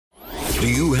Do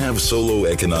you have solo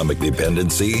economic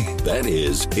dependency? That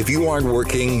is, if you aren't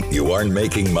working, you aren't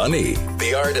making money.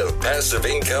 The Art of Passive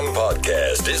Income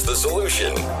podcast is the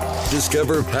solution.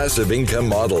 Discover passive income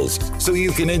models so you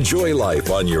can enjoy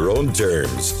life on your own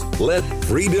terms. Let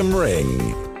freedom ring.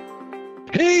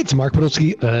 Hey, it's Mark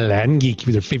Podolsky, Land Geek,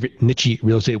 with your favorite niche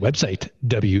real estate website,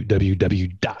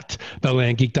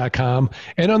 www.thelandgeek.com.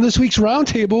 And on this week's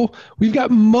roundtable, we've got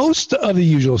most of the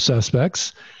usual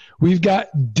suspects. We've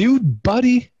got Dude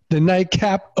Buddy, the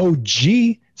Nightcap OG,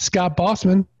 Scott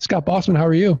Bossman. Scott Bossman, how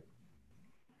are you?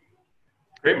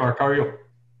 Great, Mark. How are you?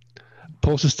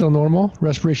 Pulse is still normal.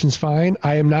 Respiration's fine.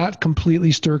 I am not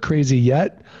completely stir crazy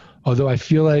yet, although I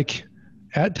feel like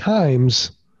at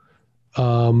times,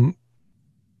 I'm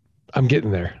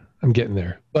getting there.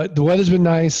 But the weather's been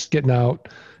nice, getting out.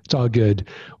 It's all good.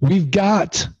 We've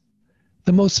got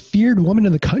the most feared woman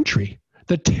in the country,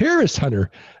 the terrorist hunter,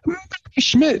 Mimi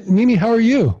Schmidt. Mimi, how are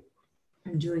you?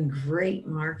 I'm doing great,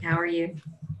 Mark. How are you?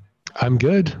 I'm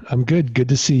good. Good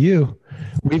to see you.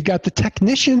 We've got the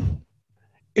technician,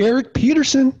 Eric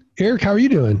Peterson. Eric, how are you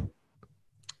doing?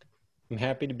 I'm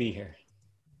happy to be here.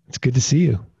 It's good to see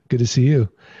you.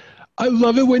 I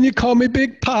love it when you call me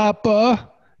Big Papa.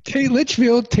 Tate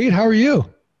Litchfield. Tate, how are you?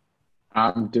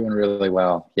 I'm doing really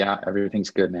well. Yeah, everything's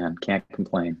good, man. Can't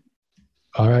complain.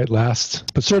 All right,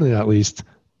 last, but certainly not least,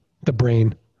 the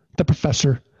brain, the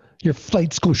professor, your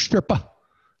flight school Sherpa,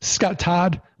 Scott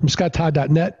Todd from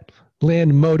scotttodd.net,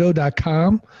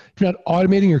 landmodo.com. If you're not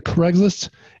automating your Craigslist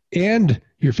and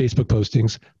your Facebook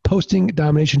postings,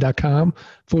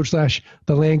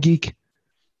 postingdomination.com/the land geek.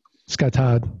 Scott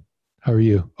Todd, how are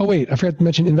you? Oh, wait, I forgot to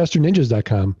mention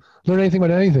investorninjas.com. Learn anything about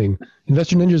anything,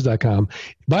 investorninjas.com.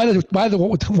 By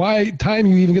the time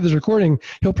you even get this recording,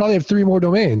 he'll probably have 3 more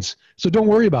domains. So don't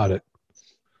worry about it.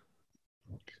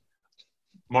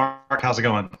 Mark, how's it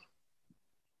going?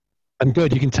 I'm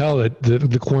good. You can tell that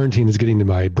the quarantine is getting to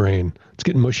my brain. It's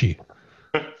getting mushy.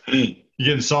 You're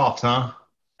getting soft, huh?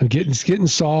 It's getting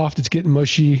soft. It's getting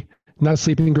mushy. Not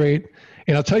sleeping great.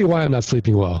 And I'll tell you why I'm not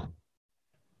sleeping well.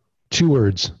 2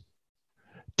 words.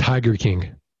 Tiger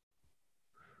King.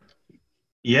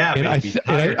 Yeah, and baby,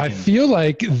 I feel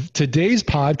like today's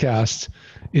podcast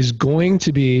is going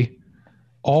to be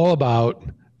all about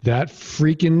that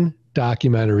freaking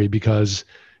documentary because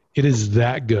it is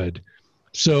that good.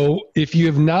 So if you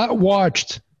have not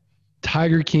watched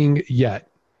Tiger King yet,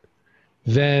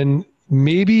 then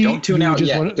maybe don't tune out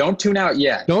yet. Don't tune out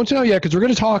yet because we're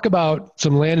going to talk about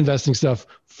some land investing stuff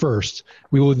first.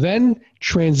 We will then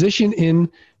transition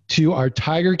into our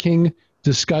Tiger King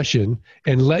discussion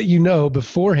and let you know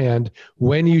beforehand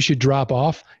when you should drop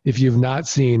off if you've not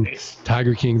seen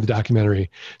Tiger King, the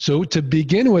documentary. So to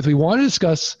begin with, we want to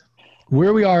discuss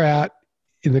where we are at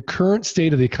in the current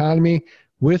state of the economy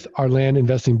with our land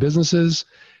investing businesses.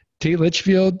 Tate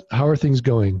Litchfield, how are things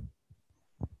going?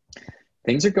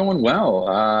 Things are going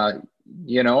well.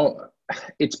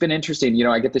 It's been interesting.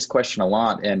 I get this question a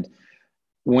lot, and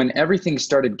when everything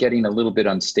started getting a little bit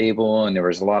unstable and there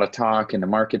was a lot of talk and the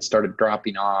market started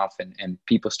dropping off and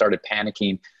people started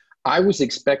panicking, I was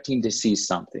expecting to see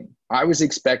something. I was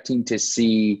expecting to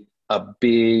see a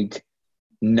big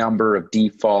number of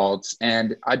defaults.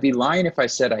 And I'd be lying if I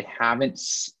said I haven't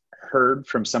heard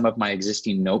from some of my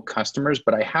existing note customers,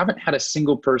 but I haven't had a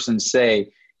single person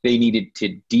say they needed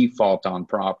to default on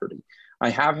property. I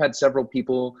have had several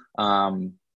people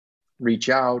reach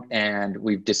out, and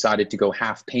we've decided to go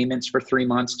half payments for 3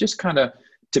 months, just kind of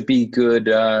to be good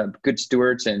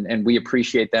stewards, and we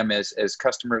appreciate them as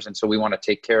customers, and so we want to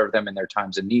take care of them in their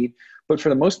times of need. But for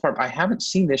the most part, I haven't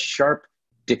seen this sharp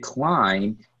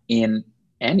decline in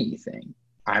anything.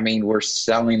 I mean, we're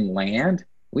selling land.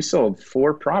 We sold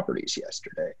 4 properties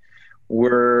yesterday.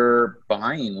 We're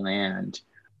buying land.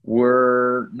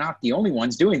 We're not the only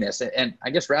ones doing this. And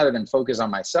I guess rather than focus on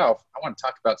myself, I want to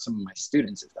talk about some of my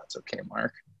students, if that's okay,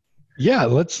 Mark. Yeah,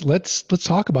 let's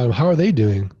talk about them. How are they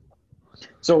doing?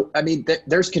 So, I mean,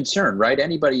 there's concern, right?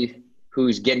 Anybody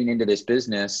who's getting into this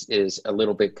business is a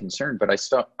little bit concerned. But I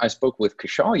spoke with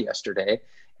Kushal yesterday,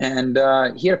 and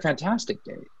he had a fantastic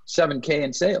day, 7K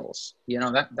in sales.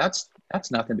 That's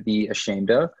nothing to be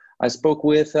ashamed of. I spoke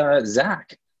with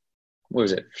Zach. What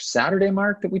was it, Saturday,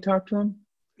 Mark, that we talked to him?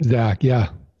 Zach, yeah.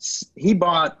 He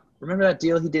bought, remember that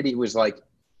deal he did? It was like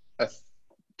a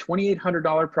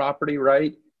 $2,800 property,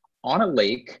 right? On a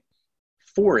lake,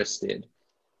 forested.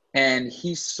 And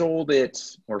he sold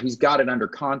it, or he's got it under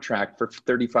contract for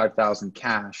 $35,000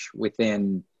 cash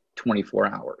within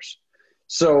 24 hours.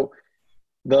 So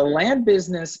the land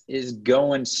business is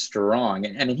going strong.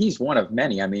 And he's one of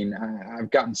many. I mean, I've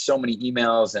gotten so many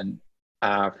emails and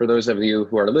For those of you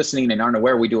who are listening and aren't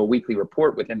aware, we do a weekly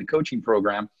report within the coaching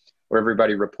program where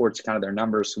everybody reports kind of their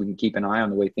numbers so we can keep an eye on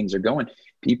the way things are going.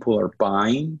 People are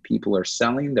buying, people are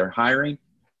selling, they're hiring.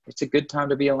 It's a good time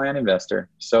to be a land investor.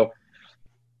 So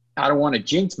I don't want to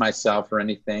jinx myself or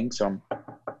anything, so I'm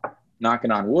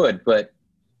knocking on wood, but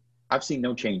I've seen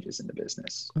no changes in the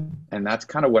business, and that's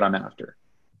kind of what I'm after.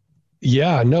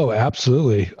 Yeah, no,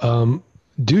 absolutely.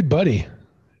 Dude, buddy,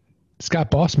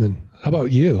 Scott Bossman, how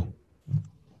about you?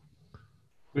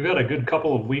 We've had a good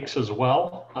couple of weeks as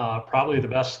well. Probably the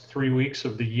best 3 weeks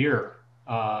of the year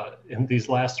in these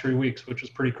last 3 weeks, which is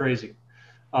pretty crazy.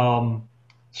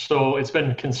 So it's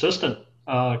been consistent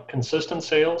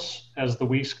sales as the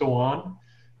weeks go on.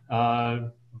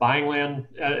 Buying land,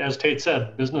 as Tate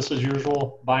said, business as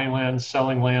usual, buying land,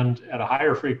 selling land at a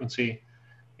higher frequency,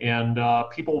 and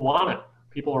people want it.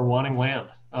 People are wanting land.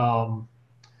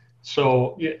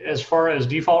 So as far as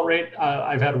default rate,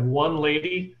 I've had one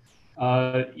lady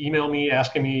email me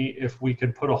asking me if we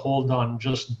could put a hold on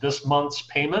just this month's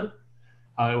payment.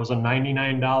 It was a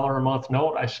 $99 a month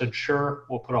note. I said, sure,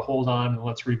 we'll put a hold on and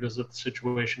let's revisit the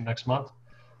situation next month.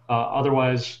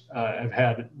 Otherwise, I've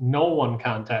had no one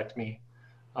contact me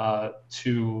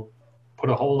to put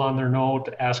a hold on their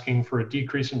note, asking for a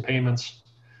decrease in payments,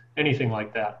 anything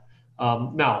like that.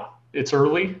 Now, it's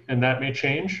early and that may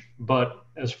change, but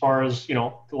as far as,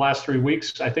 the last 3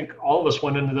 weeks, I think all of us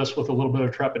went into this with a little bit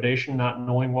of trepidation, not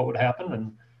knowing what would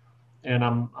happen. And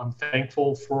I'm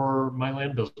thankful for my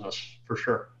land business for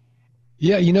sure.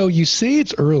 Yeah. You say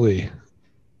it's early,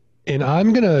 and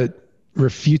I'm going to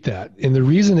refute that. And the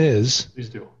reason is, Please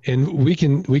do. And we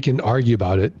can argue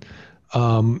about it,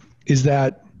 is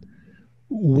that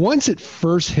once it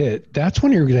first hit, that's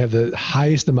when you're going to have the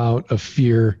highest amount of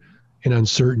fear and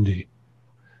uncertainty.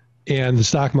 And the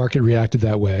stock market reacted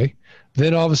that way.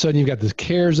 Then all of a sudden you've got the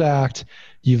CARES Act,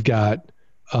 you've got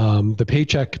the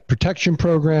Paycheck Protection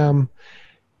Program,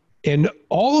 and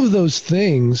all of those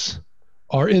things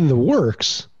are in the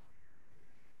works.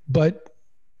 But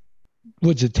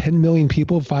what's it, 10 million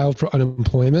people filed for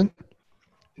unemployment?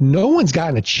 No one's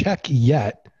gotten a check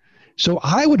yet. So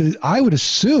I would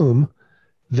assume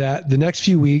that the next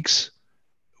few weeks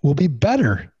will be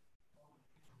better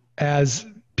as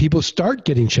people start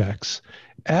getting checks.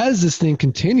 As this thing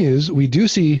continues, we do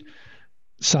see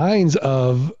signs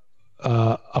of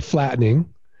a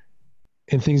flattening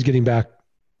and things getting back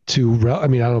to, I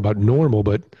don't know about normal,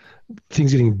 but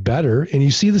things getting better. And you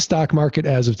see the stock market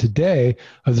as of today,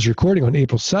 of this recording on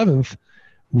April 7th,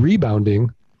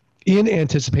 rebounding in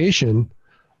anticipation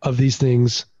of these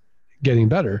things getting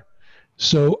better.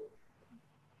 So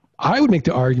I would make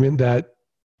the argument that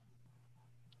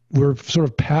we're sort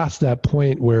of past that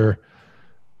point where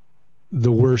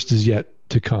the worst is yet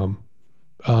to come.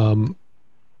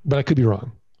 But I could be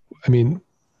wrong.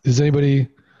 Does anybody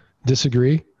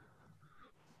disagree?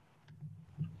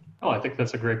 Oh, I think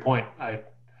that's a great point. I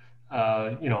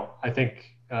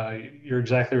think you're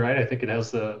exactly right. I think it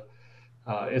has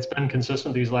it's been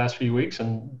consistent these last few weeks,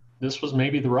 and this was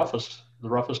maybe the roughest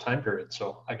time period.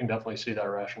 So I can definitely see that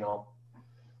rationale.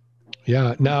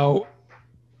 Yeah. Now,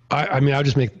 I'll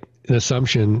just make an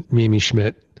assumption, Mimi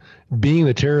Schmidt, being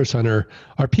the terrorist hunter,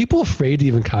 are people afraid to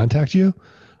even contact you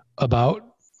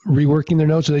about reworking their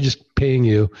notes? Or are they just paying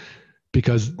you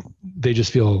because they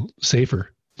just feel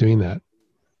safer doing that?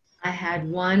 I had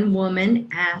one woman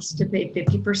ask to pay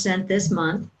 50% this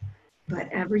month, but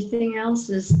everything else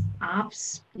is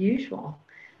ops usual.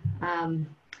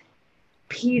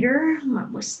 Peter,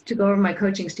 to go over my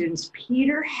coaching students,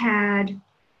 Peter had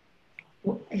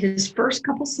his first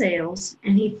couple sales,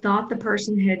 and he thought the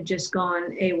person had just gone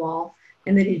AWOL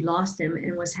and that he'd lost him,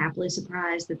 and was happily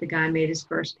surprised that the guy made his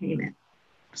first payment.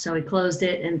 So he closed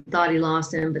it and thought he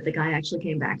lost him, but the guy actually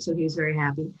came back, so he was very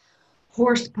happy.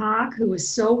 Horst Pock, who was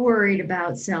so worried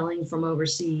about selling from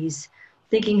overseas,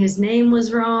 thinking his name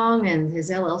was wrong and his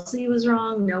LLC was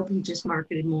wrong. Nope, he just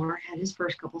marketed more, had his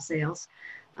first couple sales.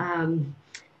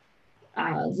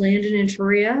 Landon and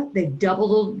Faria, they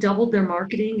doubled their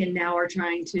marketing and now are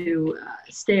trying to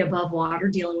stay above water,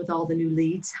 dealing with all the new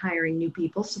leads, hiring new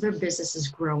people. So their business is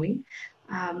growing.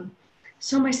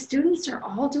 So my students are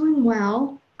all doing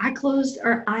well. I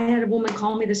had a woman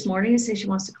call me this morning and say she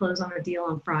wants to close on a deal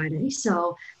on Friday.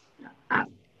 So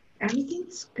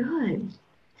everything's good.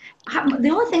 The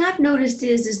only thing I've noticed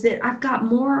is that I've got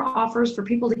more offers for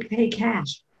people to pay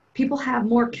cash. People have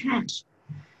more cash.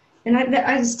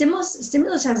 And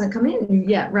stimulus hasn't come in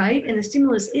yet, right? And the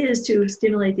stimulus is to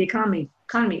stimulate the economy.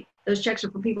 Those checks are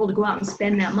for people to go out and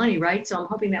spend that money, right? So I'm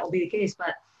hoping that will be the case.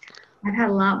 But I've had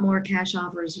a lot more cash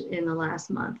offers in the last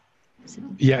month. So.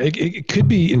 Yeah, it could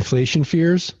be inflation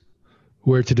fears,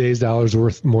 where today's dollar is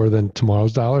worth more than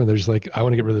tomorrow's dollar. And they're just like, I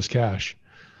want to get rid of this cash.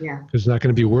 Yeah. It's not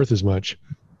going to be worth as much.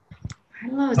 I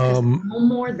don't know. It's because they're home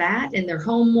more that and they're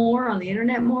home more on the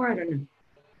internet more. I don't know.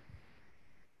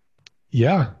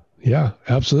 Yeah,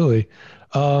 absolutely.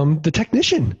 The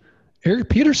technician, Eric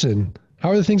Peterson, how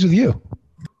are the things with you?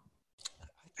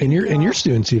 And your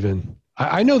students even?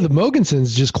 I know the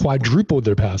Mogensen's just quadrupled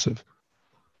their passive.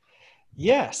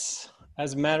 Yes.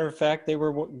 As a matter of fact, they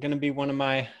were going to be one of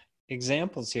my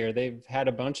examples here. They've had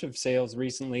a bunch of sales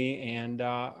recently and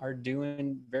are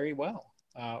doing very well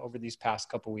over these past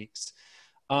couple weeks.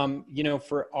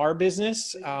 For our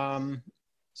business,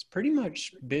 it's pretty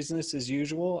much business as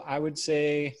usual. I would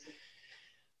say,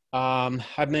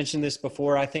 I've mentioned this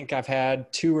before. I think I've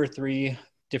had 2 or 3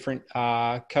 different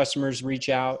customers reach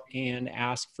out and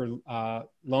ask for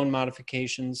loan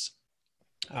modifications.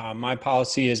 My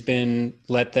policy has been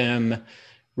let them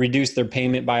reduce their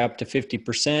payment by up to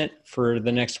 50% for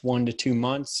the next 1 to 2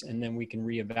 months, and then we can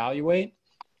reevaluate.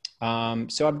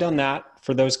 So I've done that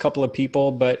for those couple of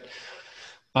people, but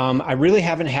I really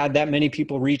haven't had that many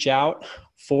people reach out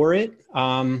for it.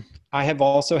 I have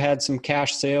also had some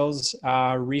cash sales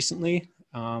recently,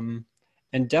 and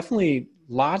definitely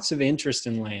lots of interest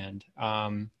in land.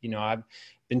 I've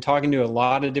been talking to a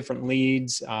lot of different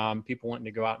leads, people wanting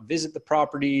to go out and visit the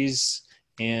properties,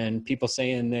 and people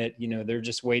saying that, they're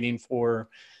just waiting for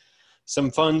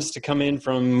some funds to come in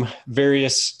from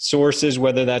various sources,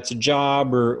 whether that's a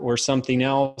job or something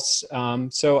else.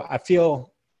 So I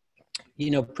feel,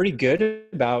 pretty good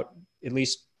about at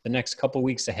least the next couple of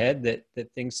weeks ahead that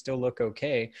things still look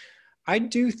okay. I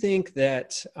do think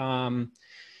that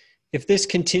if this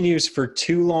continues for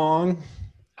too long,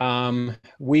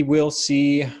 we will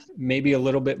see maybe a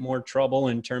little bit more trouble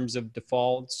in terms of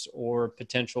defaults or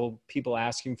potential people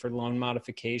asking for loan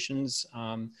modifications,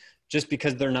 just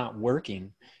because they're not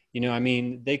working.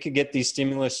 They could get these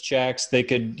stimulus checks, they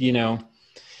could,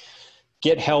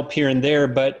 get help here and there,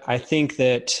 but I think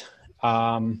that,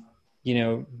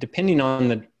 depending on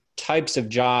the types of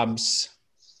jobs,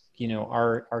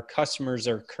 our customers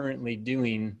are currently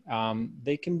doing,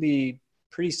 they can be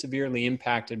pretty severely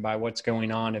impacted by what's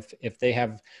going on. If they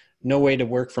have no way to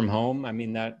work from home,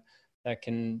 that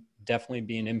can definitely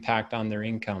be an impact on their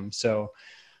income. So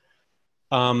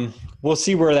we'll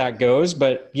see where that goes,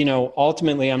 but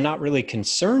ultimately I'm not really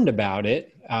concerned about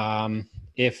it.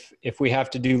 If we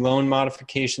have to do loan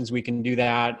modifications, we can do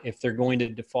that. If they're going to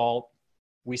default,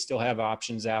 we still have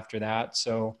options after that.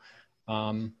 So,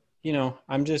 I'm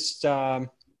just, I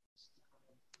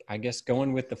guess,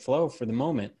 going with the flow for the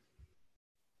moment.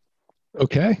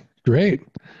 Okay, great.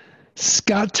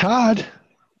 Scott Todd.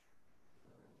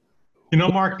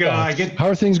 Mark, how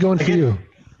are things going for you?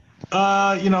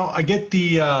 I get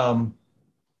the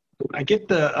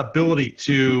ability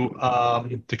to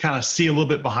kind of see a little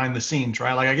bit behind the scenes,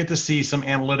 right? Like I get to see some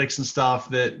analytics and stuff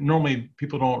that normally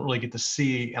people don't really get to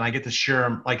see, and I get to share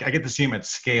them. Like I get to see them at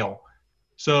scale.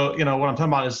 So, what I'm talking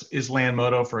about is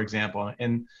Landmodo, for example.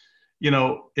 And,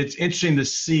 it's interesting to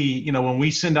see, when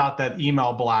we send out that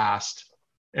email blast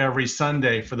every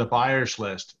Sunday for the buyers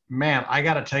list, man, I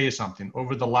got to tell you something.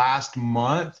 Over the last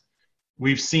month,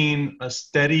 we've seen a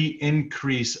steady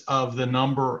increase of the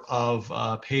number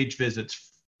of page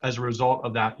visits as a result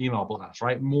of that email blast,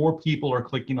 right? More people are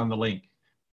clicking on the link.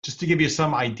 Just to give you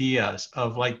some ideas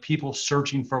of like people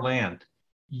searching for land,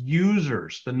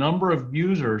 users, the number of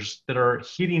users that are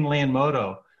hitting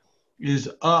Landmodo is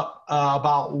up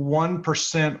about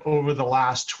 1% over the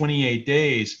last 28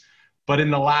 days. But in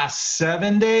the last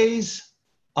 7 days,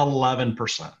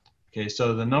 11%. Okay,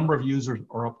 so the number of users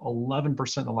are up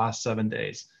 11% in the last 7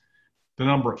 days. The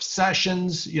number of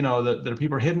sessions, that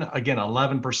people are hitting, again,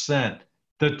 11%.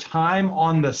 The time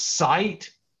on the site,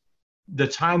 the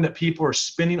time that people are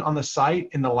spending on the site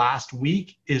in the last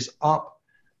week is up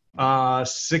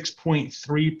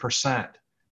 6.3%.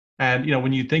 And,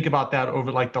 when you think about that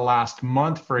over like the last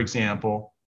month, for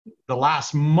example, the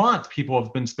last month people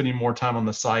have been spending more time on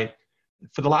the site.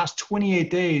 For the last 28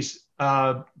 days,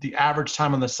 the average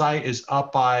time on the site is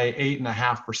up by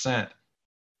 8.5%.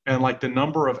 And like the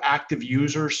number of active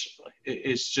users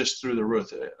is just through the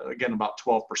roof, again, about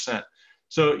 12%.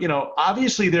 So,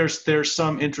 obviously there's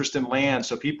some interest in land.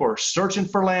 So people are searching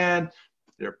for land,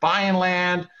 they're buying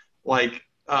land. Like,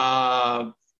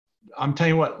 I'm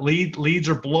telling you what, leads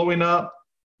are blowing up.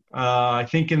 I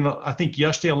think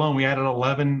yesterday alone, we added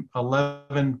 11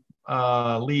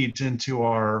 leads into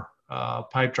our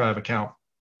Pipedrive account.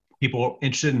 People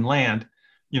interested in land,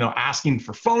 asking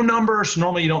for phone numbers.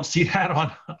 Normally you don't see that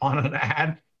on an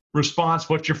ad response.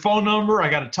 What's your phone number? I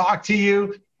got to talk to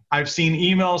you. I've seen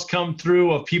emails come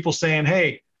through of people saying,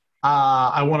 hey,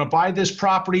 I want to buy this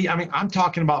property. I mean, I'm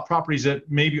talking about properties that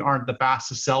maybe aren't the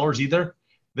fastest sellers either.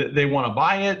 They want to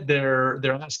buy it. They're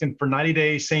asking for 90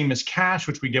 days, same as cash,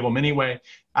 which we give them anyway,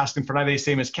 asking for 90 days,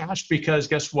 same as cash, because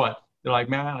guess what? They're like,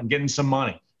 man, I'm getting some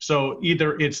money. So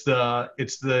either it's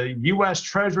the U.S.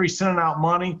 Treasury sending out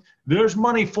money. There's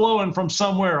money flowing from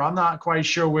somewhere. I'm not quite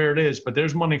sure where it is, but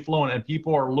there's money flowing, and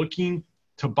people are looking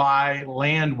to buy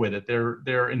land with it.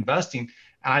 They're investing,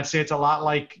 and I'd say it's a lot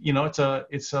like, you know, it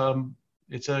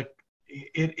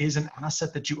is an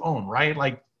asset that you own, right?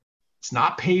 Like, it's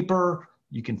not paper.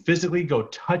 You can physically go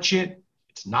touch it.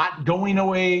 It's not going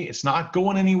away. It's not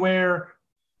going anywhere.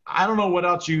 I don't know what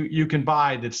else you can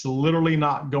buy that's literally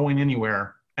not going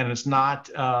anywhere. And it's not,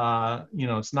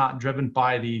 it's not driven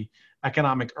by the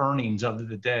economic earnings of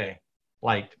the day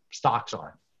like stocks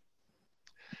are.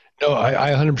 No,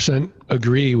 I 100%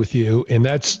 agree with you. And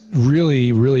that's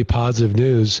really, really positive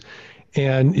news.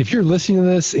 And if you're listening to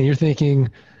this and you're thinking,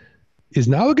 is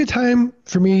now a good time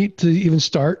for me to even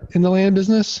start in the land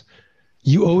business?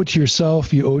 You owe it to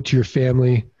yourself. You owe it to your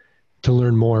family to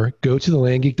learn more. Go to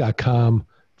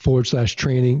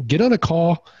thelandgeek.com/training. Get on a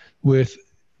call with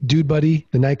Dude Buddy,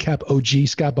 the Nightcap OG,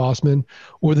 Scott Bossman,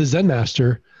 or the Zen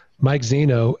Master, Mike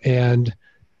Zano, and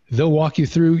they'll walk you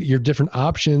through your different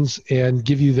options and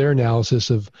give you their analysis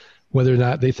of whether or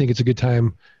not they think it's a good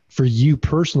time for you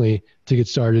personally to get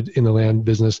started in the land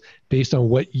business based on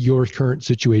what your current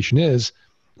situation is.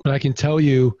 But I can tell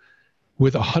you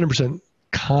with 100%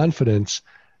 confidence,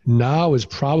 now is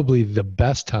probably the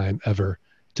best time ever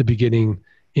to be getting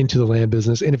into the land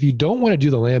business. And if you don't want to do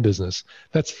the land business,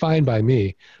 that's fine by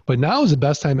me. But now is the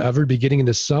best time ever to be getting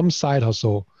into some side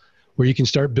hustle where you can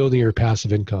start building your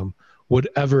passive income,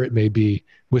 whatever it may be,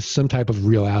 with some type of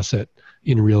real asset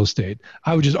in real estate.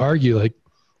 I would just argue, like,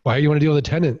 why do you want to deal with a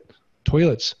tenant?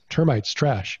 Toilets, termites,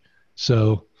 trash.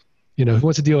 So, you know, who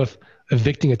wants to deal with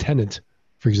evicting a tenant,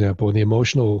 for example, and the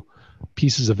emotional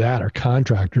pieces of that are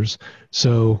contractors.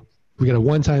 So we got a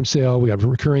one-time sale. We got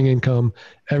recurring income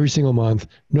every single month,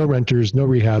 no renters, no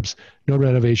rehabs, no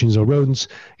renovations, no rodents.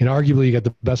 And arguably you got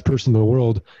the best person in the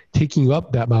world taking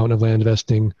up that mountain of land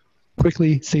investing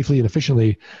quickly, safely, and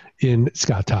efficiently in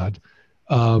Scott Todd.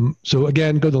 So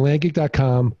again, go to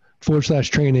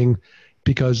landgeek.com/training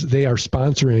because they are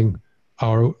sponsoring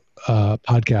our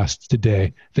podcast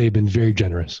today. They've been very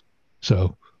generous.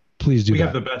 So please do that. We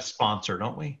have the best sponsor,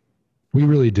 don't we? We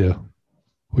really do.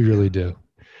 We really do.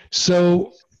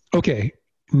 So, okay,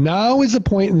 now is the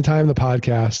point in the time of the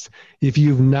podcast. If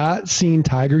you've not seen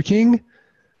Tiger King,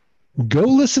 go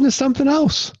listen to something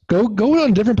else. Go on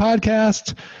a different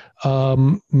podcast.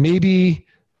 Maybe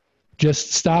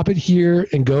just stop it here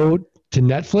and go to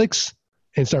Netflix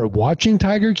and start watching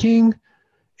Tiger King,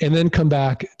 and then come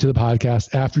back to the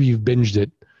podcast after you've binged it,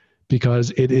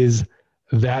 because it is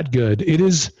that good. It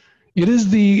is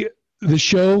the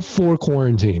show for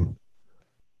quarantine.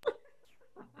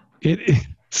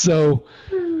 So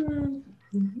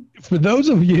for those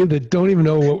of you that don't even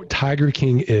know what Tiger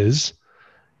King is,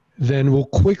 then we'll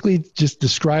quickly just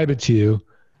describe it to you.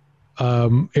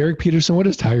 Eric Peterson, what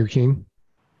is Tiger King?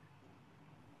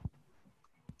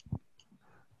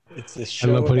 It's a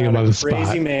show about a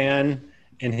crazy man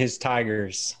and his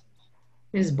tigers.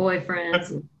 His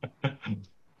boyfriends.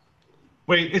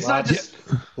 Wait, it's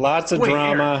lots of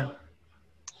drama.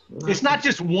 It's not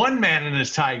just one man and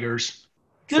his tigers.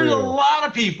 There's a lot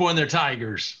of people and their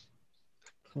tigers.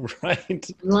 Right.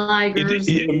 Tigers.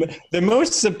 The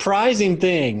most surprising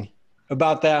thing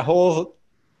about that whole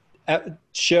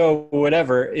show,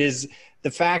 whatever, is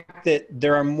the fact that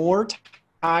there are more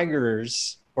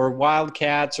tigers or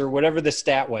wildcats or whatever the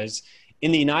stat was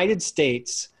in the United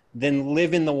States than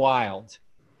live in the wild.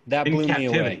 That blew me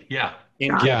away. Yeah.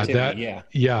 In captivity,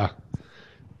 yeah.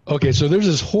 Okay, so there's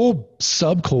this whole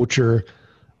subculture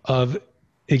of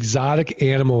exotic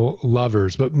animal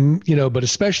lovers, but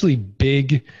especially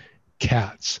big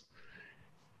cats.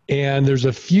 And there's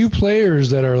a few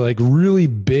players that are like really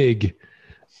big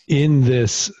in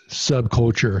this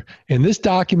subculture. And this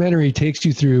documentary takes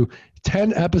you through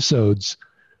 10 episodes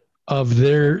of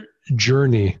their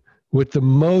journey, with the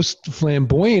most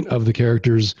flamboyant of the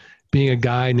characters being a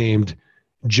guy named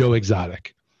Joe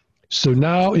Exotic. So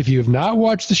now, if you have not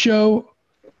watched the show,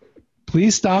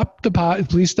 please stop your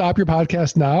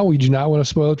podcast now. We do not want to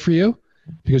spoil it for you,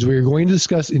 because we are going to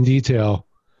discuss in detail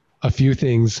a few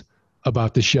things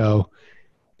about the show.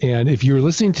 And if you're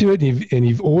listening to it and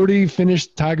you've already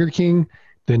finished Tiger King,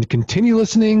 then continue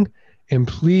listening, and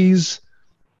please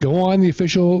go on the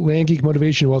official Land Geek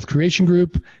Motivation Wealth Creation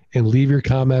group and leave your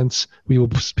comments. We will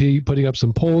be putting up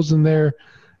some polls in there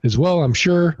as well, I'm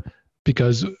sure.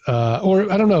 because,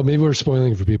 or I don't know, maybe we're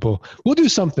spoiling it for people. We'll do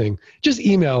something. Just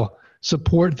email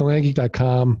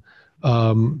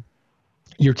support@thelandgeek.com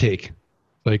your take,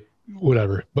 like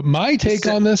whatever. But my take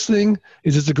on this thing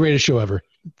is it's the greatest show ever.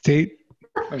 Tate?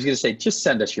 I was going to say, just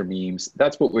send us your memes.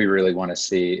 That's what we really want to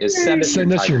see. Is send us your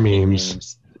Tiger King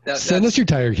memes. Send us your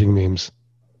Tiger King memes.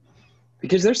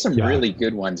 Because there's some really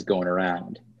good ones going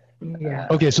around. Yeah.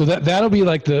 Okay, so that'll be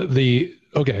like the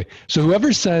okay. So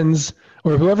whoever sends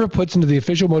or whoever puts into the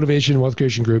official Motivation and Wealth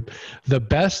Creation group the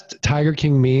best Tiger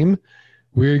King meme,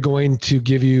 we're going to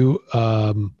give you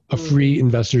a free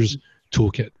investors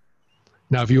toolkit.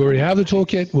 Now, if you already have the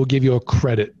toolkit, we'll give you a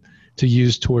credit to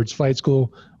use towards flight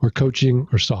school or coaching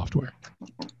or software.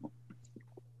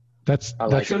 That's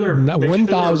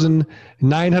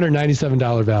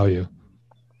 $1,997 value.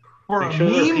 For Make sure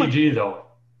they're PG though.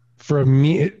 For a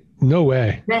meme, no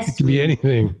way. It can be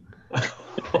anything. I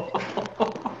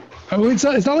mean, it's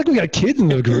not like we got kids in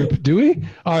the group, do we?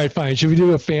 All right, fine. Should we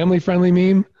do a family-friendly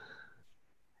meme?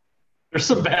 There's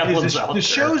some bad ones out there. The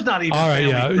show's not even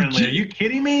family-friendly. Are you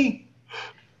kidding me?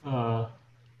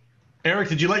 Eric,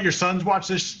 did you let your sons watch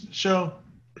this show?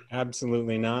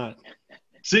 Absolutely not.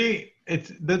 See,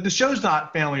 it's the show's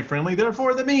not family-friendly.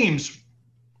 Therefore, the memes.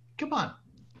 Come on.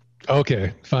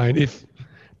 Okay, fine.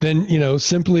 Then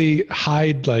simply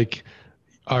hide like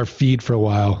our feed for a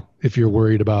while if you're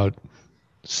worried about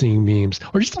seeing memes,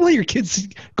 or just let your kids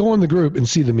go in the group and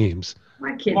see the memes.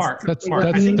 My kids. Mark, that's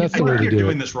I the think way to you're do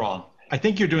doing it. this wrong. I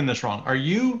think you're doing this wrong.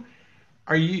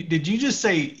 Did you just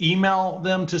say email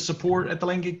them to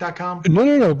support@thelandgeek.com?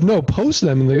 No. Post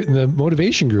them in the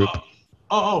motivation group.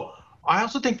 Oh. I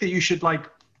also think that you should have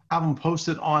them post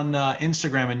it on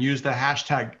Instagram and use the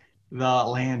hashtag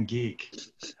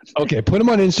 #TheLandGeek. Okay, put them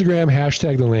on Instagram,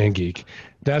 #TheLandGeek.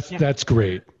 That's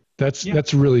great.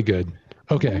 That's really good.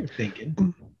 Okay.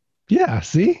 Thinking. Yeah.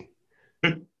 See.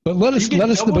 But send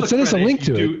us a link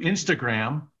to it. Do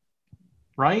Instagram,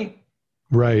 right?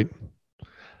 Right.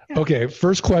 Yeah. Okay.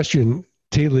 First question,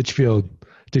 Tate Litchfield.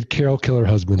 Did Carol kill her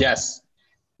husband? Yes.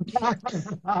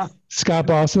 Scott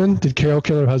Bossman, did Carol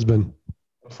kill her husband?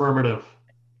 Affirmative.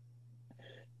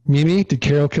 Mimi, did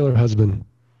Carol kill her husband?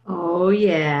 Oh,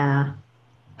 yeah.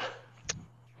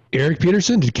 Eric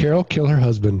Peterson, did Carol kill her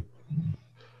husband?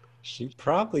 She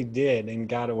probably did and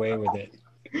got away with it.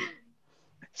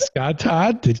 Scott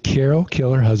Todd, did Carol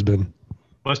kill her husband?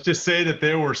 Let's just say that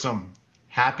there were some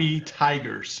happy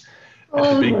tigers at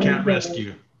the Big Cat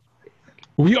Rescue.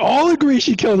 We all agree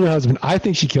she killed her husband. I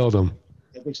think she killed him.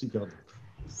 I think she killed him.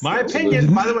 My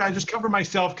opinion, by the way, I just covered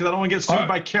myself because I don't want to get sued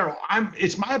by Carol.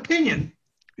 It's my opinion.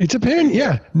 It's opinion,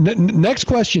 yeah. Next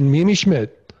question, Mimi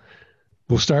Schmidt.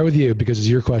 We'll start with you because it's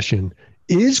your question.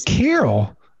 Is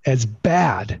Carol as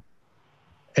bad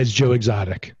as Joe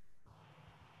Exotic?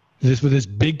 With this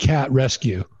big cat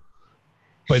rescue.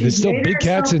 But there's still big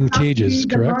cats in cages,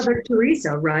 correct? Mother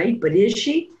Teresa, right? But is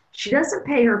she? She doesn't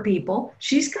pay her people.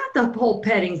 She's got the whole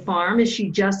petting farm. Is she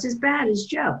just as bad as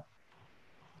Joe?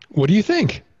 What do you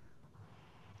think?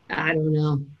 I don't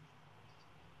know.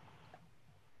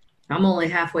 I'm only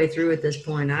halfway through at this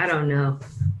point. I don't know. I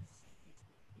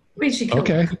mean, she killed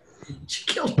her. She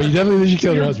killed her. But you definitely think she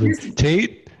killed her husband.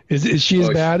 Tate, is she as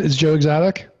bad as Joe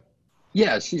Exotic?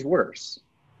 Yeah, she's worse.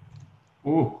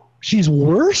 Ooh. She's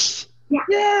worse?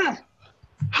 Yeah.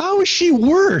 How is she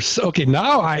worse? Okay,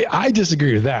 now I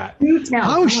disagree with that.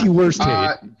 How is she worse,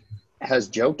 Tate? Has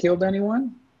Joe killed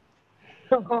anyone?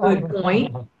 Good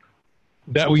point.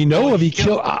 That we know of. He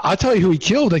killed. I'll tell you who he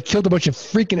killed. He killed a bunch of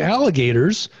freaking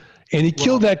alligators, and he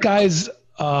killed that guy's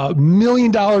 $1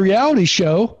 million reality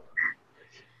show.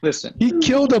 Listen, he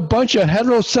killed a bunch of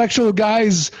heterosexual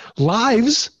guys'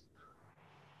 lives.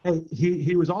 Hey,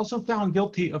 he was also found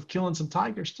guilty of killing some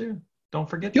tigers too. Don't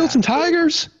forget. Killed some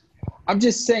tigers. I'm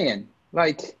just saying,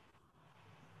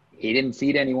 he didn't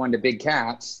feed anyone to big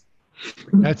cats.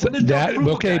 That's that.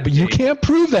 Okay, but you can't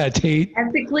prove that, Tate.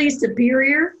 Ethically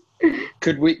superior.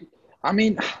 Could we? I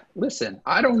mean, listen,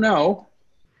 I don't know,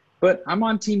 but I'm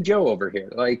on Team Joe over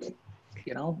here. I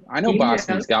know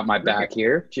Boston's got my back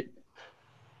here.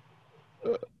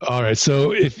 All right,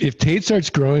 so if Tate starts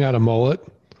growing out a mullet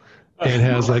and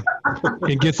has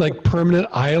and gets permanent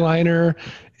eyeliner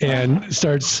and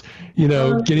starts,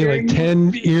 getting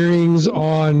 10 earrings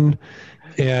on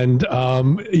and,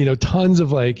 tons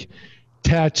of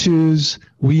tattoos,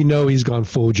 we know he's gone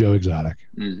full Joe Exotic.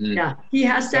 Mm-hmm. Yeah, he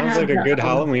has to Sounds have like a good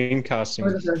Halloween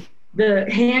costume. The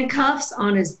handcuffs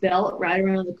on his belt right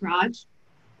around the crotch.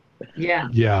 Yeah.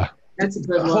 Yeah. That's a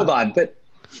good look. Hold on, but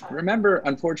remember,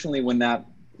 unfortunately, when that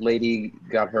lady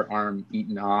got her arm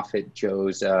eaten off at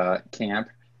Joe's camp,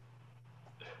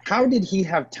 how did he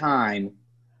have time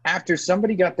after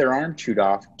somebody got their arm chewed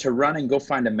off to run and go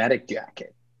find a medic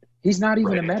jacket. He's not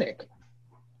even a medic.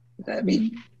 I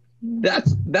mean,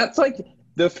 that's like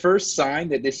the first sign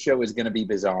that this show is going to be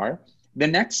bizarre. The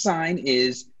next sign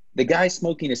is the guy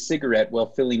smoking a cigarette while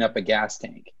filling up a gas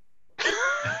tank.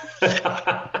 That's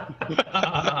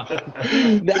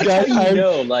how you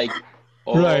know, like,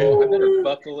 I better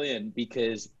buckle in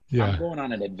because I'm going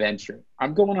on an adventure.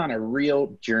 I'm going on a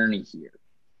real journey here.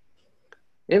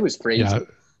 It was crazy. Yeah,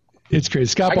 it's crazy.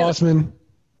 Scott Bossman.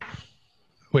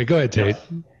 Wait, go ahead, Tate.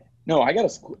 No, I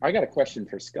got a question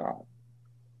for Scott.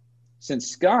 Since,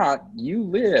 Scott, you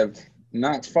live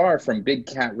not far from Big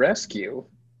Cat Rescue,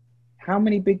 how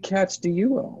many big cats do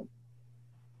you own?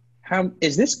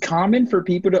 Is this common for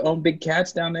people to own big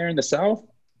cats down there in the South?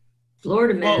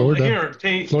 Florida man. Well, here,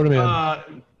 Tate, Florida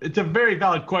man. It's a very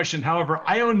valid question. However,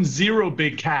 I own 0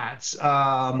 big cats.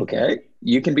 Okay,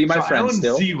 you can be my friend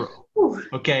still. 0.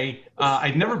 Okay,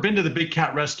 I've never been to the Big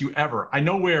Cat Rescue ever. I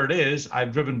know where it is.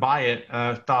 I've driven by it.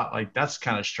 Thought like that's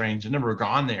kind of strange. I've never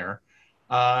gone there.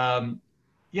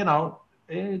 You know,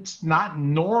 it's not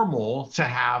normal to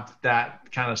have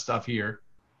that kind of stuff here.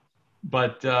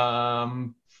 But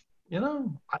you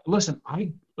know, listen,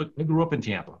 I grew up in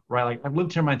Tampa, right? Like I've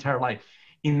lived here my entire life.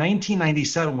 In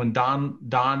 1997, when Don,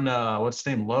 what's his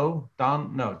name, Lowe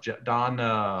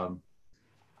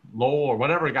or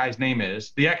whatever the guy's name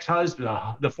is, the ex-husband,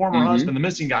 the former husband, the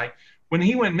missing guy, when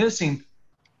he went missing,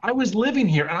 I was living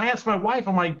here, and I asked my wife,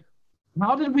 I'm like,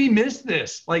 how did we miss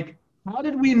this? Like, how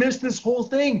did we miss this whole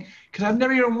thing? Because I've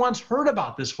never even once heard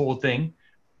about this whole thing.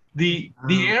 The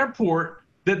airport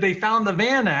that they found the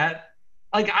van at,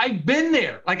 like I've been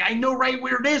there. Like I know right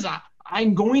where it is.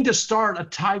 I'm going to start a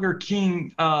Tiger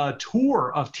King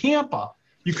tour of Tampa.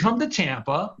 You come to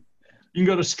Tampa, you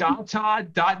can go to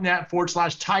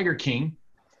scotttodd.net/Tiger King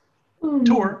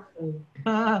tour.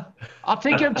 I'll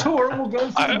take you on tour. We'll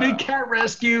go to the Big Cat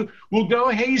Rescue. We'll go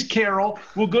Hayes Carroll.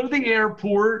 We'll go to the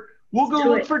airport. We'll go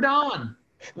look for Don.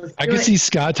 I could see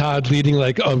Scott Todd leading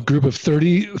like a group of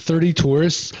 30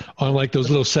 tourists on like those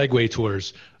little Segway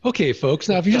tours. Okay, folks,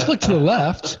 now if you just look to the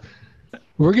left,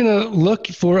 we're going to look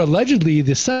for allegedly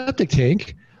the septic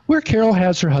tank where Carol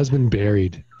has her husband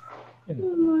buried.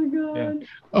 Oh my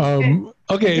God.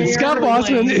 Okay, Scott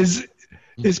Bossman,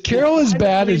 is Carol as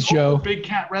bad as Joe? Big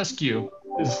Cat Rescue.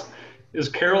 Is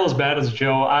Carol as bad as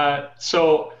Joe?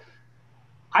 So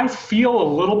I feel a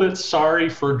little bit sorry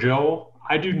for Joe.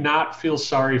 I do not feel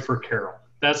sorry for Carol.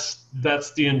 That's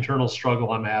the internal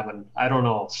struggle I'm having. I don't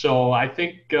know. So I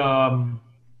think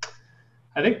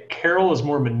Carol is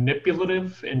more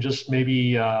manipulative and just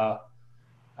maybe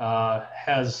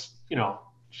has, you know,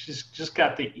 she's just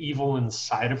got the evil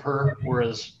inside of her,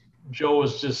 whereas Joe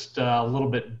is just a little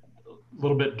bit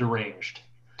deranged.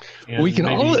 And we can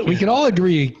all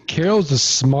agree Carol's the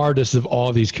smartest of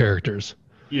all these characters.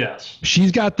 Yes.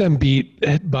 She's got them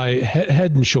beat by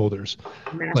head and shoulders.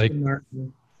 Like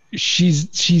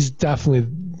she's definitely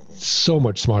so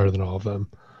much smarter than all of them.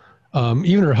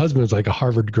 Even her husband is like a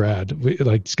Harvard grad.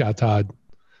 Like Scott Todd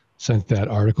sent that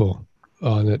article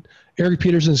on it. Eric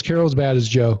Peterson's Carol as bad as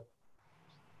Joe?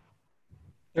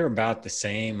 They're about the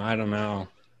same. I don't know.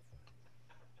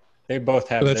 They both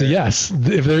have. That's a yes.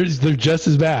 If they're just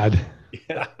as bad.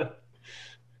 Yeah.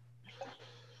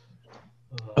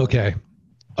 Okay.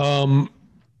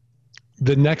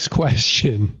 The next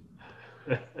question.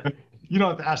 You don't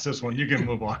have to ask this one. You can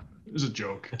move on. It was a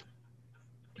joke.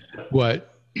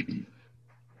 What?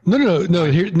 No.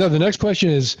 The next question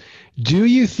is, do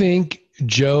you think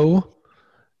Joe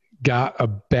got a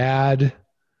bad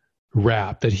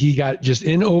rap, that he got just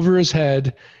in over his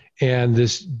head, and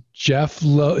this Jeff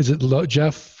Lowe,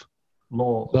 Jeff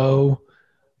Lowe,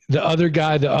 the other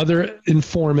guy, the other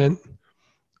informant,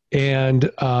 and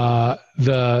the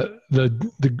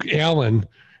Allen,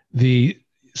 the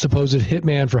supposed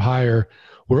hitman for hire,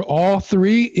 were all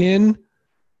three in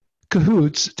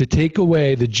cahoots to take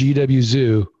away the GW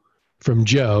Zoo from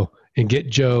Joe and get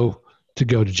Joe to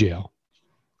go to jail?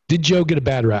 Did Joe get a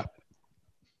bad rap?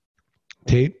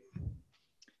 Tate?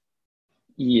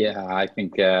 Yeah, I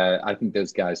think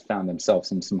those guys found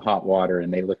themselves in some hot water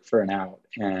and they looked for an out.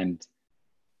 And,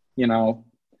 you know,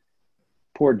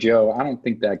 poor Joe, I don't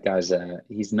think that guy's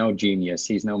he's no genius.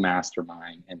 He's no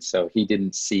mastermind. And so he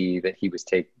didn't see that he was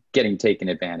getting taken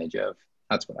advantage of.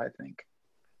 That's what I think.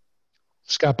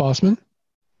 Scott Bossman?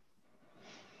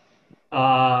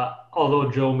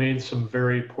 Although Joe made some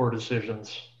very poor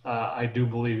decisions, I do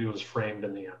believe he was framed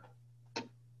in the end.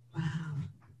 Wow.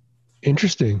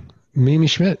 Interesting. Mimi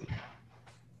Schmidt.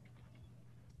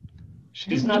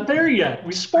 She's not there yet.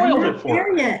 We spoiled it for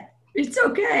her. There yet. It's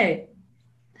okay.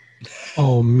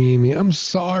 Oh, Mimi, I'm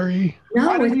sorry. Why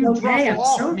No, didn't it's you okay. drop I'm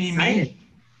off, so Mimi? excited.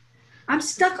 I'm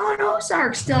stuck on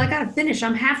Ozark still. I got to finish.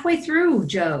 I'm halfway through,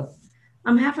 Joe.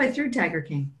 I'm halfway through Tiger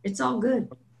King. It's all good.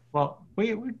 Well,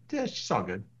 she's all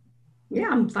good. Yeah,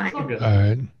 I'm It's all fine. good. All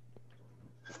right.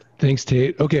 Thanks,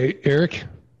 Tate. Okay, Eric.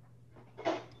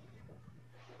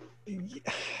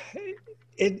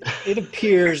 It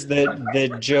appears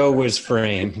that Joe was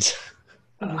framed.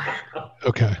 Wow.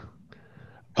 Okay.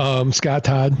 Scott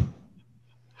Todd.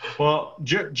 Well,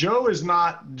 Joe is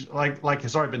not like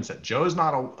has already been said. Joe is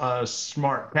not a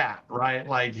smart cat, right?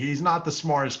 Like he's not the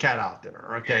smartest cat out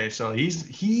there. Okay, so he's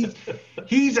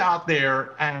out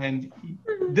there, and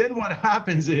then what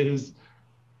happens is,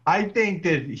 I think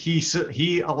that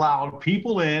he allowed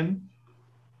people in,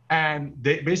 and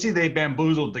they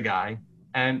bamboozled the guy,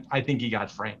 and I think he got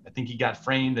framed. I think he got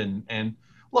framed, and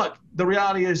look, the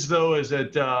reality is though is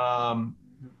that.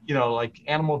 Like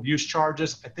animal abuse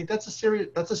charges, I think that's a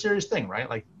serious thing, right?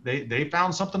 Like they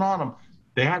found something on him.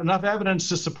 They had enough evidence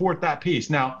to support that piece.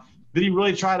 Now, did he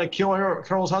really try to kill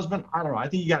Carol's husband? I don't know. I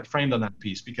think he got framed on that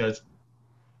piece because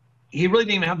he really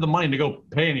didn't even have the money to go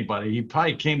pay anybody. He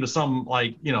probably came to some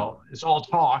it's all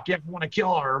talk. Yeah, I want to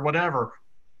kill her or whatever.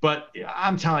 But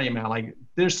I'm telling you, man, like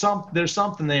there's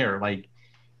something there. Like,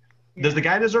 does the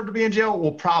guy deserve to be in jail?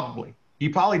 Well, probably. He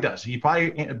probably does. He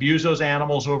probably abused those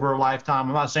animals over a lifetime.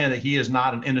 I'm not saying that he is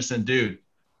not an innocent dude,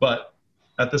 but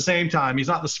at the same time, he's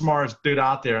not the smartest dude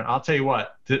out there. And I'll tell you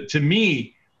what, to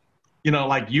me,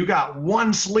 like you got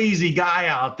one sleazy guy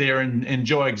out there in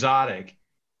Joe Exotic,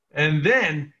 and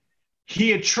then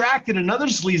he attracted another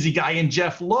sleazy guy in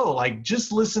Jeff Lowe. Like,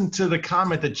 just listen to the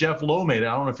comment that Jeff Lowe made.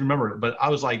 I don't know if you remember it, but I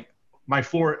was like, my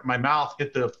mouth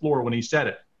hit the floor when he said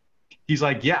it. He's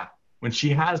like, yeah, when she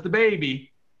has the baby,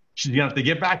 she's gonna have to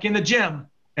get back in the gym,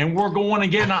 and we're going to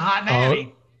get in a hot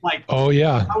nanny. Oh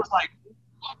yeah. I was like,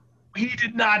 he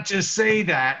did not just say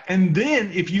that. And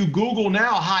then if you Google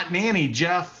now, hot nanny,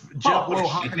 Jeff Lowe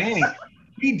hot nanny,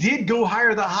 he did go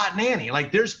hire the hot nanny.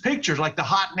 Like there's pictures, like the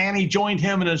hot nanny joined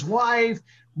him and his wife.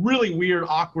 Really weird,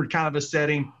 awkward kind of a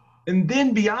setting. And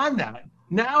then beyond that,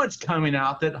 now it's coming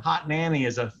out that hot nanny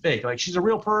is a fake. Like she's a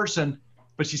real person,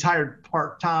 but she's hired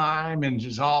part-time and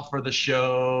just all for the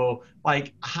show.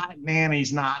 Like hot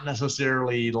nanny's not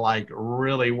necessarily like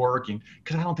really working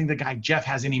because I don't think the guy Jeff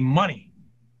has any money.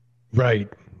 Right.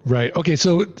 Okay,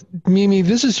 so Mimi,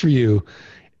 this is for you.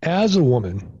 As a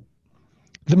woman,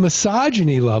 the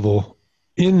misogyny level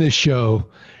in this show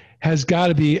has got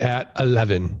to be at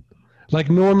 11. Like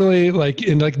normally, like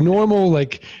in like normal,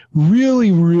 like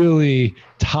really, really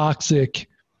toxic,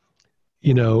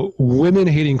 women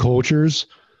hating cultures,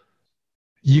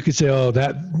 you could say, oh,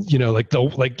 that,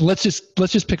 let's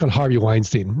just pick on Harvey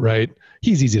Weinstein, right?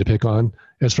 He's easy to pick on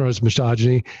as far as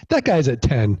misogyny. That guy's at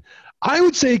 10. I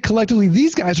would say collectively,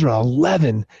 these guys are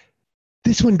 11.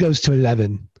 This one goes to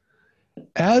 11.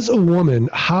 As a woman,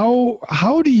 how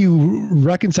do you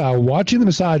reconcile watching the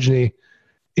misogyny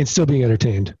and still being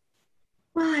entertained?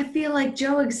 Well, I feel like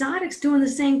Joe Exotic's doing the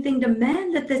same thing to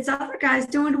men that this other guy's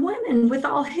doing to women with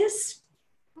all his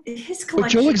collection. But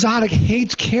Joe Exotic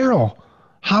hates Carol.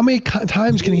 How many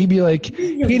times can he be like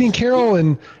hating Carol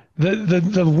and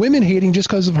the women hating just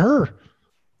because of her?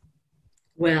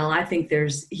 Well, I think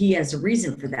he has a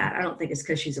reason for that. I don't think it's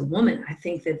because she's a woman. I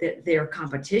think that their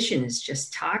competition is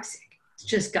just toxic. It's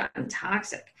just gotten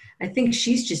toxic. I think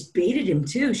she's just baited him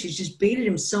too. She's just baited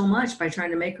him so much by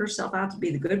trying to make herself out to be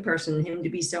the good person and him to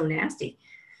be so nasty.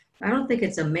 I don't think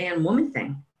it's a man-woman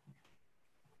thing.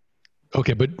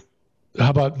 Okay, but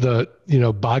how about the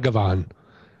Bhagavan?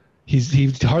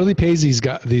 He hardly pays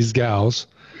these gals.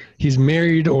 He's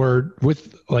married or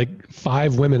with like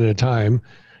 5 women at a time.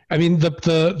 I mean,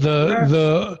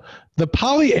 the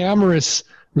polyamorous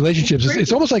relationships,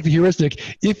 it's almost like the heuristic.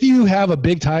 If you have a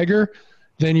big tiger,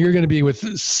 then you're going to be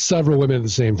with several women at the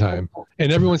same time,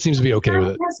 and everyone seems to be okay with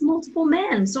it. It has multiple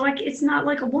men, so it's not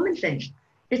like a woman thing.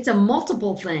 It's a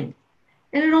multiple thing,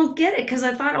 and I don't get it because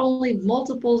I thought only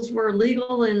multiples were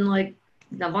legal in like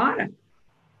Nevada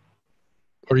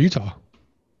or Utah.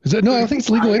 Is that no? I don't think it's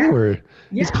legal anywhere.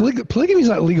 Yeah. It's polygamy is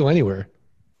not legal anywhere,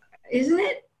 isn't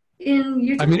it? In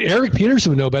Utah. I mean, Eric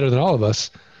Peterson would know better than all of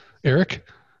us. Eric,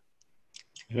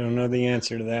 I don't know the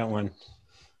answer to that one.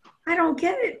 I don't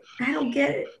get it.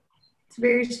 It's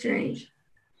very strange.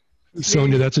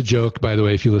 Sonia, that's a joke, by the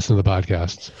way, if you listen to the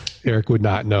podcast. Eric would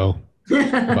not know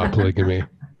about polygamy.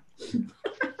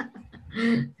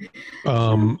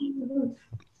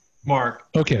 Mark.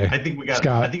 Okay. I think we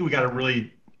got to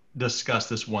really discuss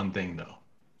this one thing though.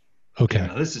 Okay.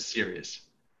 Now, this is serious.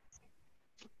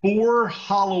 For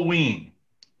Halloween.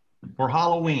 Oh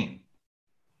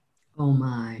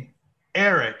my.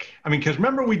 Eric, I mean, because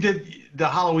remember we did the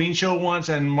Halloween show once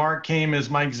and Mark came as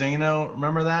Mike Zano.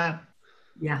 Remember that?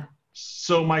 Yeah.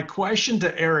 So my question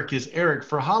to Eric is, Eric,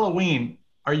 for Halloween,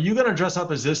 are you going to dress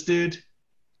up as this dude,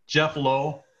 Jeff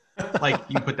Lowe? Like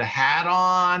you put the hat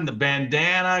on, the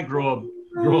bandana, grow,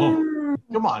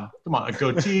 come on, a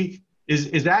goatee.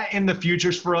 Is that in the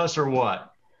futures for us or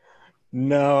what?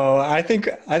 No, I think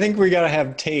we got to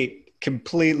have Tate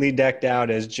completely decked out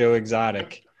as Joe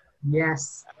Exotic.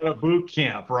 Yes. At a boot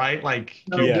camp, right? Like,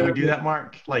 can we do that,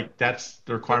 Mark? Like, that's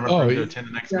the requirement for him to attend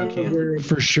the next boot camp.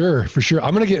 For sure.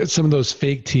 I'm gonna get some of those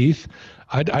fake teeth.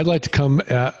 I'd like to come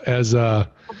as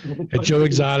at Joe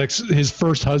Exotic's his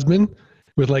first husband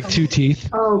with like 2 teeth.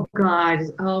 Oh God.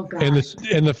 And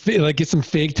the like get some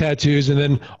fake tattoos, and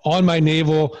then on my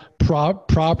navel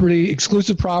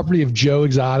exclusive property of Joe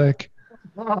Exotic.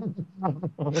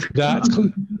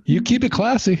 You keep it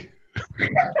classy.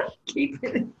 Keep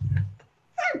it.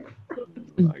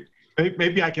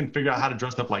 Maybe I can figure out how to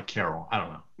dress up like Carol. I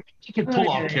don't know. You can pull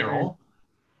off Carol,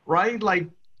 right? Like,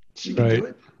 she can do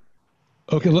it.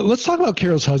 Okay, let's talk about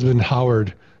Carol's husband,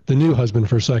 Howard, the new husband,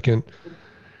 for a second.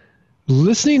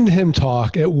 Listening to him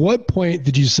talk, at what point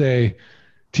did you say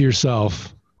to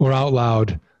yourself or out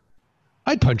loud,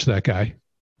 I'd punch that guy?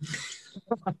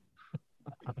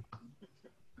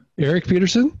 Eric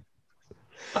Peterson?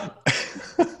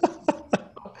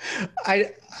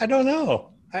 I don't know.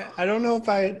 I don't know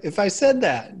if I said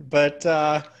that, but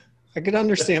I could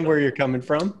understand where you're coming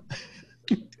from.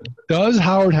 Does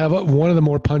Howard have one of the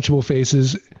more punchable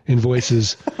faces and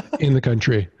voices in the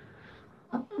country?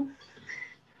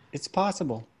 It's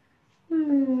possible.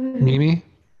 Mimi?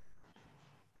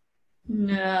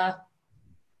 Nah.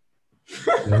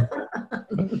 No.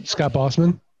 Scott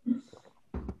Bossman?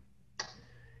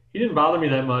 He didn't bother me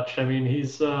that much. I mean,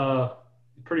 he's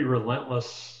pretty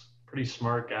relentless, pretty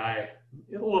smart guy.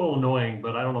 A little annoying,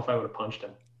 but I don't know if I would have punched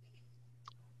him.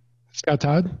 Scott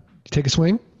Todd, you take a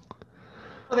swing?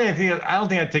 I don't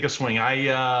think I'd take a swing.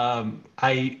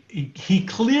 He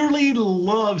clearly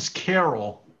loves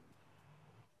Carol,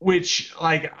 which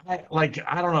I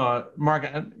don't know, Mark.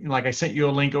 Like I sent you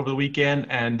a link over the weekend,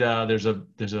 and there's a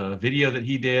video that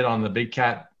he did on the Big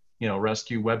Cat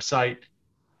Rescue website,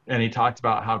 and he talked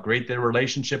about how great their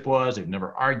relationship was. They've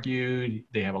never argued.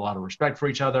 They have a lot of respect for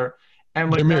each other. And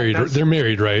like they're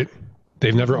married, right?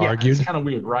 They've never argued. It's kind of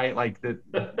weird, right? Like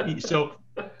so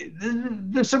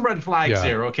there's some red flags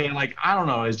there. Okay, like I don't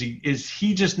know. Is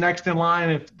he just next in line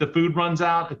if the food runs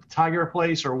out at the Tiger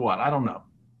place or what? I don't know.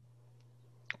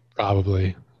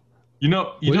 Probably. You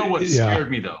know what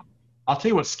scared me though? I'll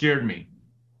tell you what scared me.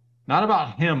 Not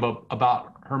about him, but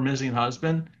about her missing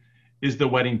husband. Is the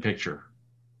wedding picture?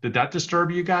 Did that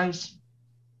disturb you guys?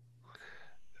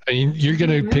 I mean, you're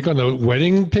going to pick on the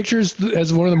wedding pictures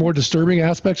as one of the more disturbing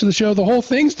aspects of the show? The whole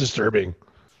thing's disturbing.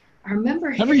 I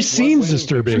remember every scene's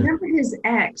disturbing. I remember his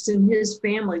ex and his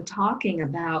family talking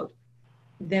about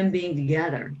them being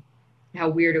together, how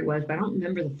weird it was, but I don't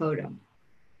remember the photo.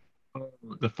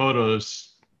 The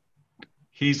photos,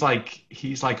 he's like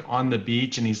on the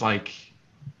beach and he's like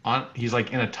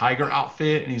in a tiger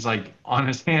outfit and he's like on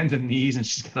his hands and knees and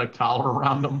she's got a collar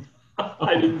around him.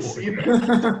 I didn't see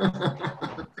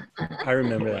that. I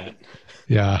remember that.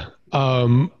 Yeah.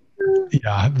 And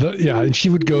she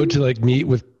would go to like meet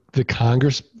with the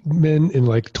congressmen in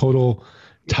like total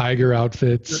tiger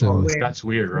outfits. And that's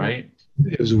weird, right?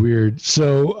 It was weird.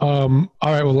 So, all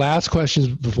right. Well, last questions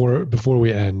before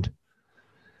we end.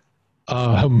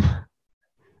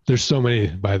 There's so many,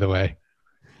 by the way,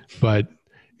 but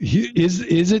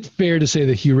is it fair to say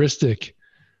the heuristic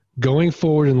going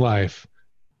forward in life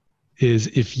is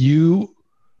if you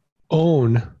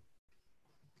own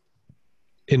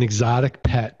an exotic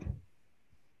pet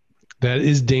that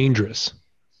is dangerous,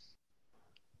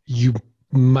 you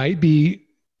might be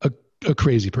a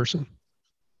crazy person.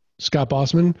 Scott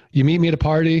Bossman, you meet me at a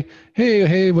party.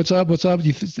 Hey, what's up?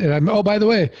 And by the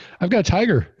way, I've got a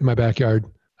tiger in my backyard.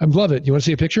 I love it. You want to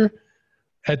see a picture?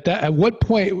 At what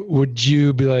point would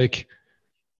you be like,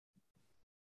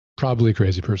 probably a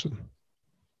crazy person?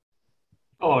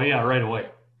 Oh yeah, right away,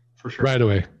 for sure. Right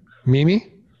away.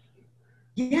 Mimi?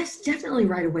 Yes, definitely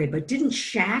right away. But didn't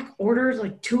Shaq order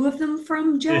like 2 of them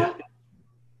from Joe? Yeah.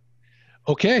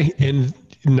 Okay, and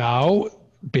now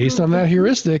based on that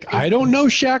heuristic, I don't know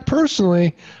Shaq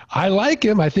personally. I like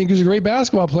him. I think he's a great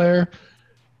basketball player.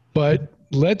 But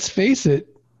let's face it,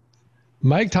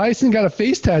 Mike Tyson got a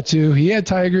face tattoo. He had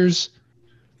tigers.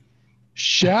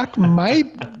 Shaq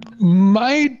might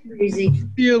Crazy.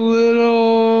 be a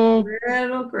little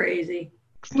crazy.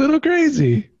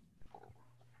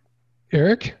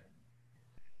 Eric?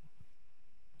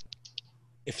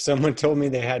 If someone told me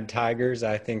they had tigers,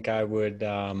 I think I would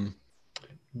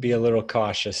be a little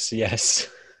cautious. Yes.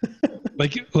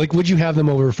 Like, would you have them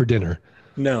over for dinner?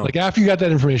 No. Like after you got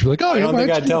that information, like, oh, I don't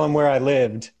think I'd tell them where I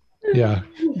lived. Yeah.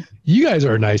 You guys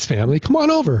are a nice family. Come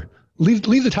on over.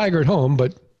 Leave the tiger at home,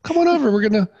 but come on over. We're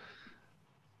gonna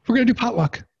do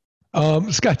potluck.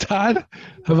 Scott Todd,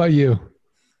 how about you?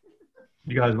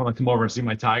 You guys want to come over and see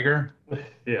my tiger?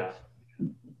 Yeah.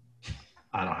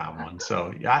 I don't have one,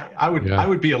 so yeah, I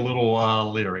would be a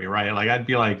little leery, right? Like I'd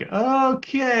be like,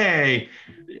 okay,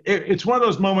 it's one of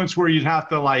those moments where you'd have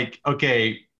to like,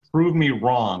 okay, prove me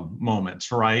wrong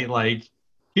moments, right? Like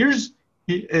here's,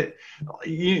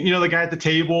 you know, the guy at the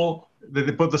table that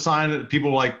they put the sign that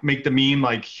people like make the meme,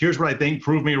 like here's what I think,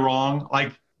 prove me wrong.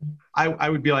 Like I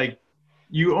would be like,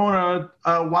 you own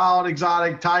a wild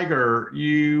exotic tiger,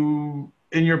 in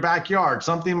your backyard,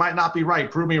 something might not be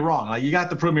right, prove me wrong. Like you got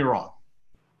to prove me wrong.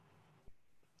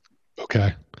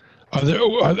 Okay. Are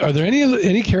there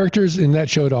any characters in that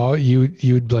show at all you'd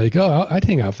be like, oh, I'd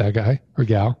hang out with that guy or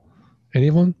gal? Any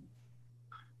of them?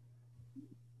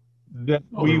 That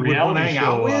we would want to hang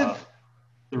out with?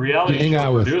 The reality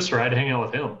show producer, I'd hang out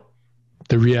with him.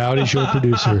 The reality show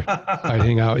producer, I'd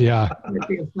hang out, yeah. That'd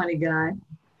be a funny guy.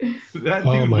 That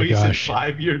dude wasted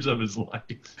 5 years of his life.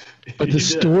 But the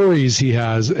stories he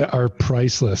has are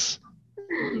priceless.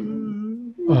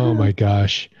 Oh my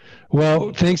gosh.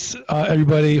 Well, thanks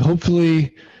everybody.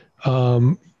 Hopefully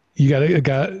you got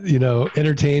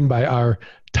entertained by our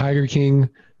Tiger King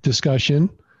discussion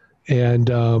and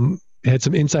had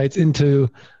some insights into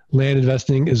land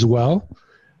investing as well.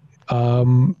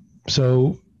 So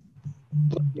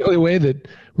the only way that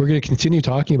we're going to continue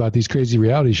talking about these crazy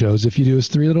reality shows if you do is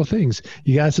 3 little things.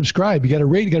 You got to subscribe, you got to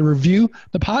rate, you got to review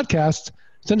the podcast.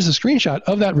 Send us a screenshot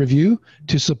of that review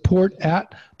to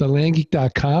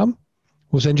support@thelandgeek.com.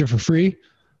 We'll send you for free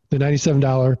the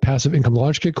 $97 passive income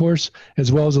launch kit course,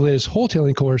 as well as the latest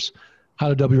wholesaling course, How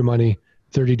to Double Your Money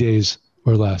 30 days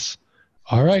or less.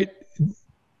 All right.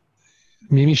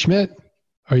 Mimi Schmidt,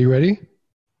 are you ready?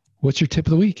 What's your tip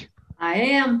of the week? I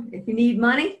am. If you need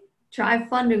money, try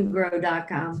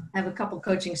fundandgrow.com. I have a couple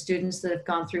coaching students that have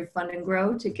gone through Fund and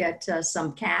Grow to get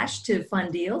some cash to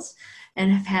fund deals and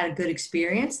have had a good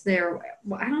experience. I don't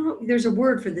know, there's a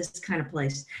word for this kind of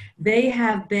place. They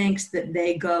have banks that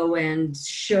they go and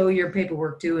show your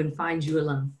paperwork to and find you a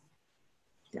loan.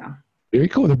 Yeah. Very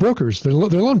cool. They're brokers. They're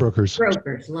loan brokers.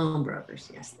 Loan brokers.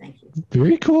 Yes, thank you.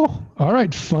 Very cool. All right,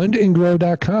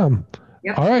 fundandgrow.com.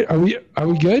 Yep. All right, are we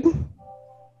good?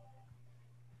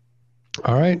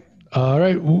 All right.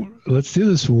 Let's do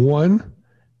this. 1,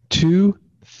 2,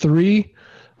 3.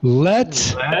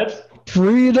 Let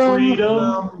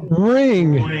freedom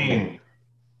ring.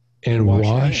 And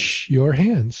wash your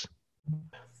hands.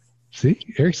 See,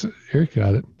 Eric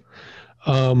got it.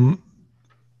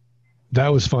 That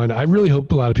was fun. I really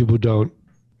hope a lot of people don't,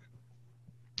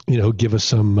 give us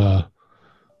some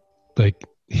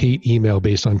hate email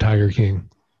based on Tiger King.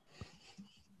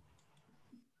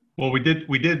 Well, we did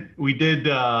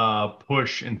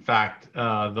push, in fact,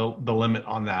 the limit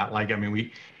on that.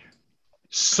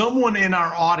 Someone in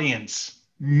our audience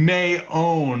may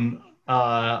own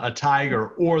a tiger,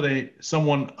 or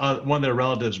one of their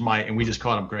relatives might, and we just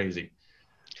caught them crazy.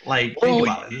 Think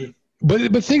about it.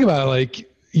 But think about it,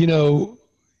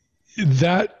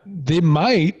 that they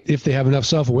might, if they have enough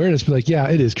self-awareness, be like, yeah,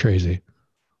 it is crazy.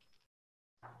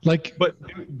 But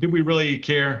do we really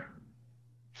care?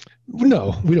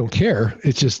 No, we don't care.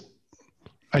 It's just,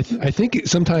 I think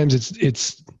sometimes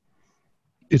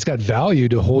it's got value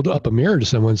to hold up a mirror to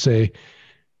someone and say,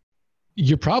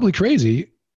 you're probably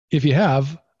crazy if you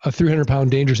have a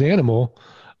 300-pound dangerous animal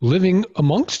living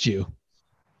amongst you.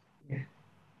 Yeah.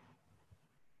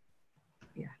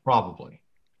 Probably.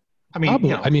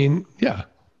 Yeah.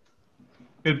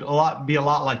 It'd be a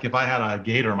lot like if I had a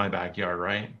gator in my backyard,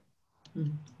 right?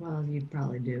 Well, you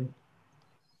probably do.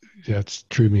 That's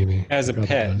true, Mimi. As a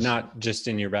pet, not just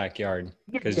in your backyard,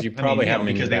 because you probably have them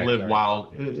in your backyard. Because they live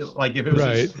wild. Like if it was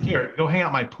right. Here, go hang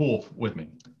out my pool with me.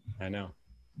 I know.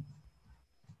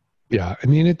 Yeah,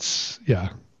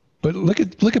 but look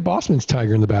at Bossman's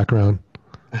tiger in the background.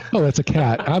 Oh, that's a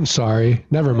cat. I'm sorry.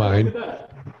 Never mind.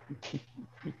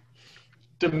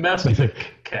 Domestic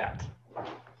cat.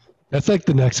 That's like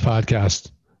the next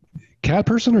podcast. Cat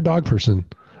person or dog person?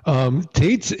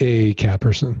 Tate's a cat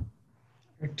person.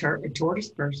 A tortoise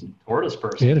person. Tortoise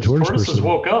person. Yeah, a tortoise person. Tortoises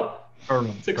woke up.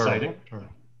 It's exciting.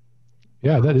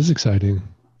 Yeah, that is exciting.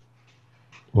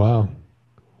 Wow.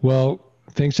 Well,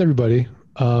 thanks everybody.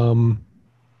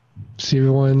 See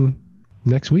everyone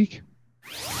next week.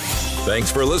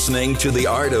 Thanks for listening to the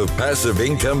Art of Passive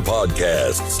Income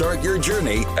podcast. Start your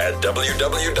journey at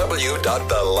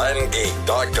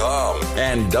www.thelandgeek.com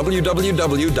and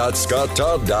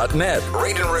www.scotttodd.net.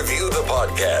 Rate and review the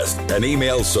podcast and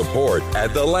email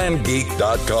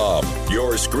support@thelandgeek.com.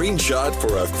 Your screenshot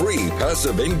for a free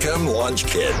passive income launch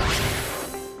kit.